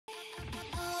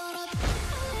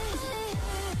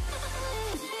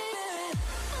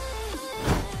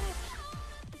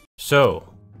So,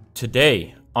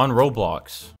 today on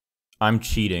Roblox, I'm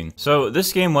cheating. So,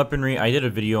 this game, Weaponry, I did a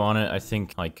video on it, I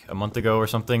think, like, a month ago or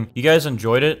something. You guys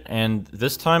enjoyed it, and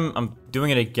this time, I'm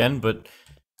doing it again, but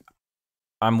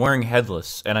I'm wearing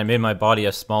headless, and I made my body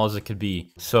as small as it could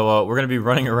be. So, we're gonna be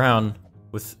running around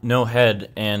with no head,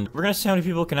 and we're gonna see how many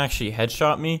people can actually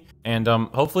headshot me, and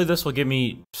hopefully this will give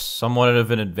me somewhat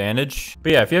of an advantage.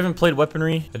 But yeah, if you haven't played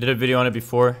Weaponry, I did a video on it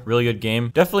before, really good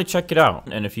game. Definitely check it out,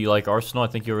 and if you like Arsenal, I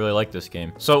think you'll really like this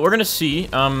game. So we're gonna see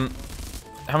how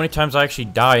many times I actually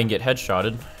die and get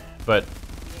headshotted, but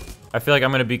I feel like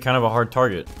I'm gonna be kind of a hard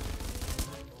target.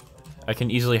 I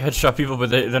can easily headshot people, but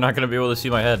they're not gonna be able to see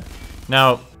my head.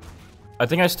 Now, I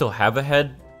think I still have a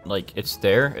head, like it's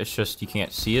there, it's just you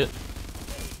can't see it.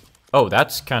 Oh,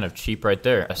 that's kind of cheap right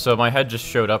there. So my head just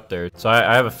showed up there. So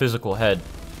I have a physical head.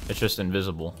 It's just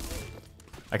invisible.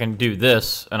 I can do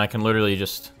this, and I can literally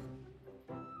just...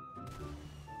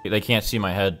 They can't see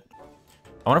my head.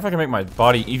 I wonder if I can make my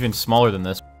body even smaller than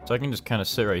this. So I can just kind of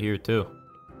sit right here, too.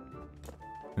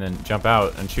 And then jump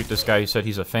out and shoot this guy who said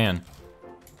he's a fan.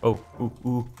 Oh,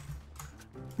 ooh,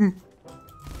 ooh.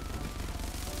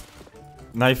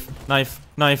 Knife, knife,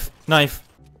 knife, knife.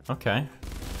 Okay.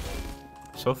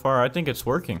 So far, I think it's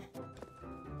working.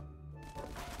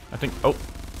 I think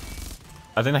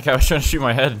that guy was trying to shoot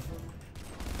my head.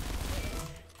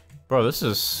 Bro, this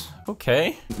is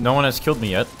okay. No one has killed me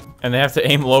yet. And they have to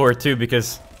aim lower too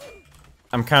because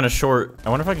I'm kind of short. I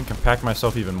wonder if I can compact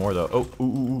myself even more though. Oh, ooh,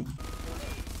 ooh, ooh.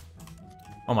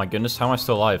 Oh my goodness, how am I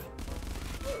still alive?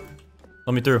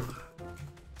 Let me through.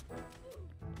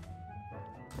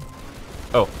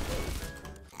 Oh.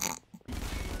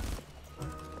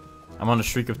 I'm on a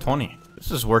streak of 20. This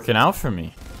is working out for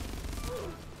me.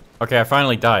 Okay, I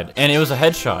finally died. And it was a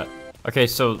headshot. Okay,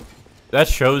 so that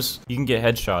shows you can get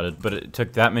headshotted, but it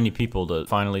took that many people to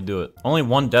finally do it. Only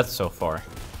one death so far.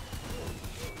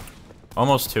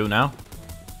 Almost two now.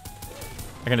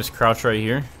 I can just crouch right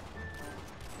here.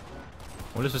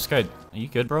 What is this guy? Are you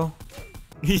good, bro?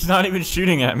 He's not even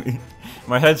shooting at me.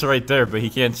 My head's right there, but he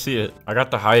can't see it. I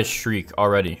got the highest streak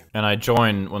already, and I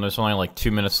joined when there's only like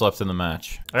 2 minutes left in the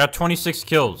match. I got 26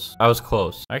 kills. I was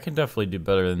close. I can definitely do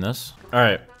better than this. All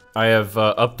right, I have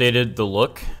updated the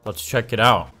look. Let's check it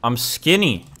out. I'm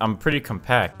skinny. I'm pretty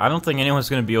compact. I don't think anyone's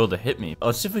gonna be able to hit me.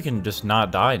 Let's see if we can just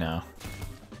not die now.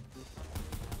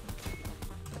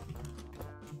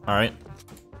 All right.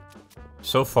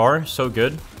 So far, so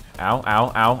good. Ow,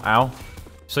 ow, ow, ow.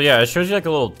 So yeah, it shows you like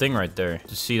a little thing right there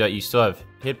to see that you still have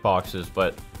hitboxes,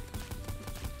 but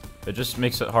it just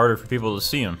makes it harder for people to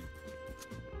see them.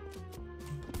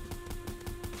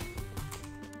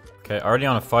 Okay, already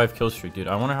on a 5 kill streak, dude.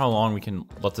 I wonder how long we can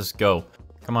let this go.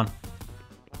 Come on.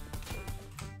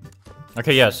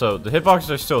 Okay, yeah, so the hitboxes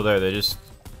are still there.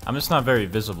 I'm just not very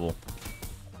visible.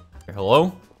 Okay,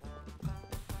 hello?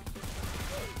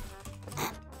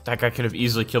 That guy could have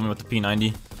easily killed me with the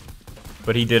P90,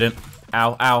 but he didn't.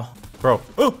 Ow, ow. Bro.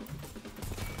 Oh!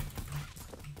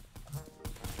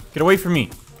 Get away from me.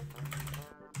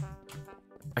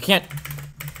 I can't.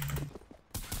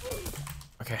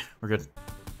 Okay, we're good.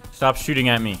 Stop shooting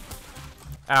at me.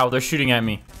 Ow, they're shooting at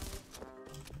me.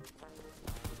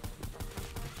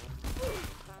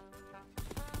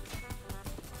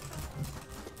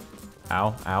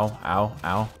 Ow, ow, ow,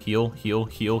 ow. Heal, heal,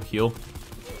 heal, heal.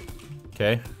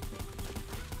 Okay.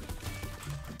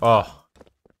 Oh.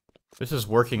 This is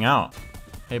working out.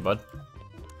 Hey, bud.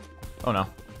 Oh, no.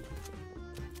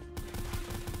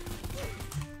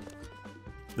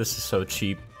 This is so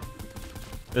cheap.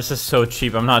 This is so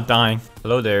cheap. I'm not dying.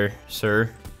 Hello there,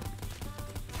 sir.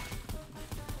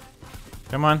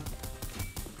 Come on.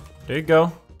 There you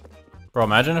go. Bro,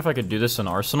 imagine if I could do this in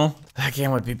Arsenal. That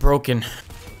game would be broken.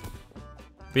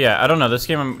 But yeah, I don't know. This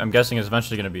game, I'm guessing, is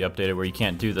eventually going to be updated where you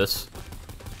can't do this.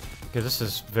 Because this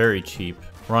is very cheap.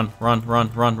 Run, run,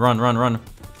 run, run, run, run, run.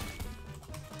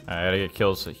 I gotta get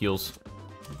kills, it heals.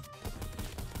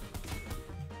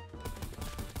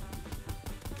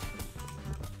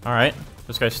 Alright,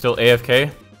 this guy's still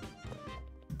AFK.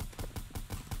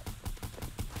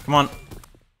 Come on.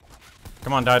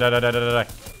 Come on, die, die, die, die, die, die, die.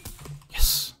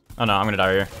 Yes! Oh no, I'm gonna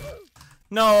die here.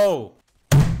 No!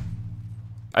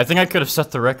 I think I could have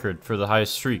set the record for the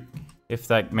highest streak if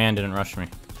that man didn't rush me.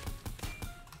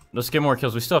 Let's get more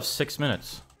kills. We still have 6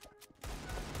 minutes.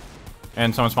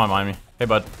 And someone spawned behind me. Hey,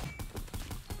 bud.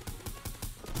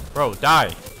 Bro,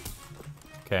 die.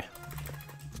 Okay.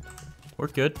 We're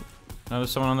good. Now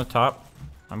there's someone on the top.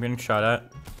 I'm getting shot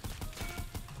at.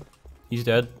 He's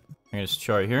dead. I'm gonna just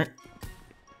chill right here.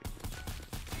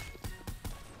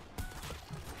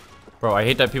 Bro, I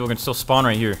hate that people can still spawn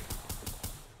right here.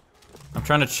 I'm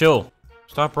trying to chill.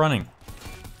 Stop running.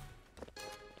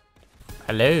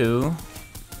 Hello?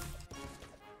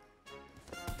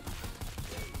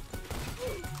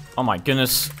 Oh my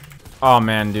goodness. Oh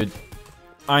man, dude.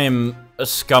 I am a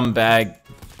scumbag.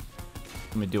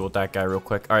 Let me deal with that guy real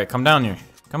quick. Alright, come down here.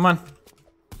 Come on.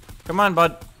 Come on,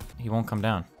 bud. He won't come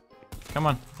down. Come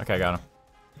on. Okay, I got him.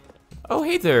 Oh,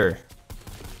 hey there.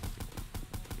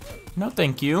 No,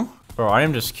 thank you. Bro, I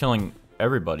am just killing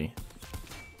everybody.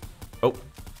 Oh.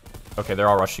 Okay, they're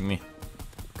all rushing me.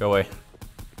 Go away.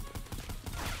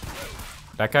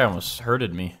 That guy almost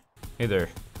hurted me. Hey there.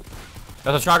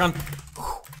 That's a shotgun.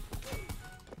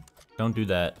 Don't do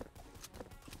that.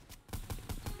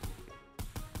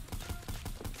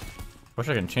 Wish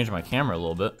I can change my camera a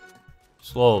little bit.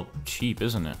 It's a little cheap,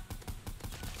 isn't it?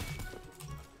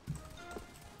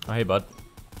 Oh, hey, bud.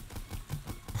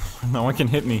 No one can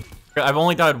hit me. I've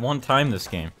only died one time this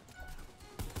game.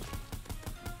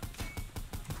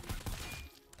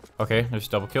 Okay, there's a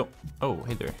double kill. Oh,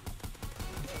 hey there.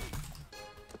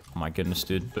 Oh my goodness,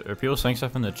 dude. Are people saying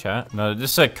stuff in the chat? No,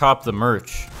 this said cop the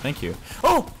merch. Thank you.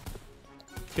 Oh!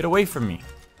 Get away from me.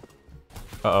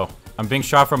 Uh-oh. I'm being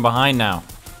shot from behind now.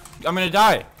 I'm gonna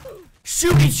die.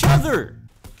 Shoot each other!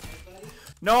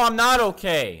 No, I'm not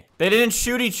okay. They didn't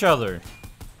shoot each other.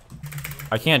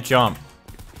 I can't jump.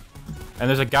 And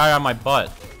there's a guy on my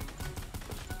butt.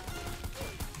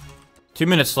 2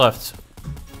 minutes left.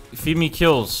 Feed me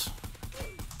kills.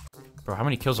 Bro, how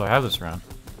many kills do I have this round?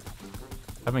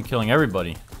 I've been killing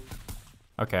everybody.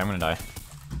 Okay, I'm gonna die.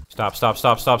 Stop, stop,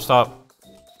 stop, stop, stop.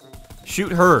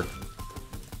 Shoot her.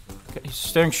 Okay, he's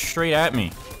staring straight at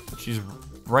me. She's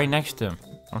right next to him.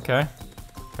 Okay.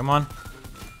 Come on.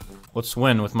 Let's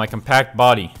win with my compact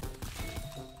body.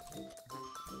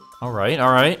 Alright,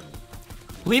 alright.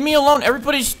 Leave me alone.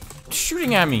 Everybody's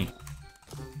shooting at me.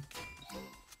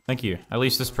 Thank you. At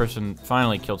least this person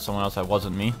finally killed someone else that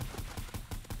wasn't me.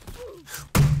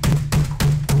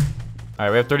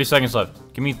 Alright, we have 30 seconds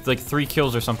left. Give me like 3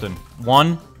 kills or something.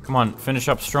 1. Come on, finish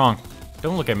up strong.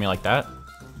 Don't look at me like that.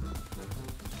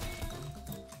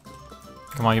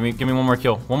 Come on, give me one more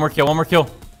kill. One more kill, one more kill.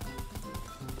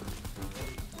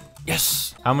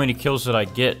 Yes! How many kills did I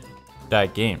get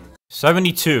that game?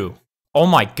 72. Oh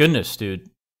my goodness, dude.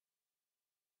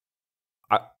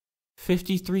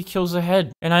 53 kills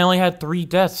ahead. And I only had 3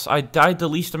 deaths. I died the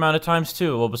least amount of times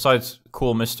too. Well, besides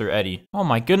cool Mr. Eddie. Oh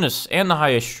my goodness, and the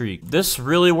highest streak. This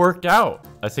really worked out.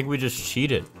 I think we just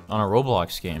cheated on a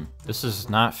Roblox game. This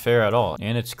is not fair at all.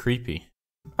 And it's creepy.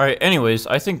 Alright, anyways,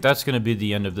 I think that's going to be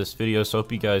the end of this video, so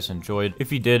hope you guys enjoyed.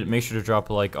 If you did, make sure to drop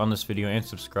a like on this video and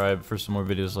subscribe for some more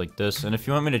videos like this. And if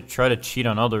you want me to try to cheat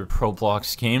on other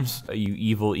Roblox games, you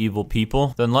evil, evil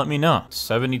people, then let me know.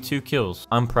 72 kills.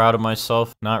 I'm proud of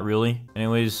myself. Not really.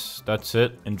 Anyways, that's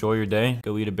it. Enjoy your day.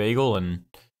 Go eat a bagel and